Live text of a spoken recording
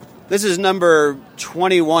This is number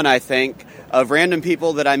 21, I think, of random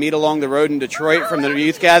people that I meet along the road in Detroit from the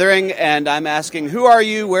youth gathering, and I'm asking, who are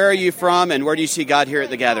you, where are you from, and where do you see God here at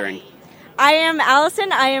the gathering? I am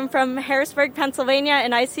Allison. I am from Harrisburg, Pennsylvania,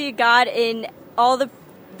 and I see God in all the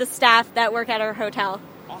staff that work at our hotel.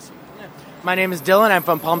 Awesome. My name is Dylan. I'm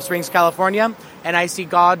from Palm Springs, California, and I see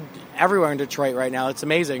God everywhere in Detroit right now. It's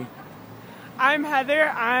amazing. I'm Heather.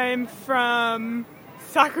 I'm from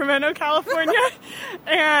Sacramento, California,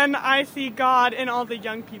 and I see God in all the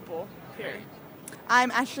young people here.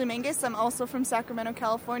 I'm Ashley Mangus. I'm also from Sacramento,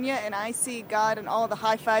 California, and I see God in all the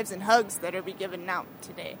high fives and hugs that are being given out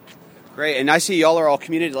today. Great, and I see y'all are all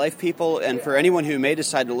community life people, and for anyone who may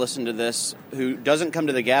decide to listen to this who doesn't come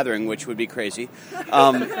to the gathering, which would be crazy,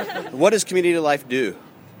 what does community life do?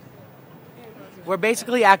 We're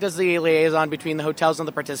basically act as the liaison between the hotels and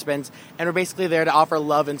the participants, and we're basically there to offer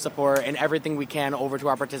love and support and everything we can over to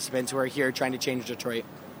our participants who are here trying to change Detroit.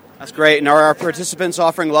 That's great. And are our participants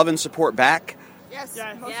offering love and support back? Yes,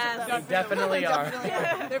 They definitely are.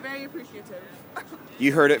 They're very appreciative.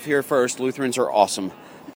 You heard it here first. Lutherans are awesome.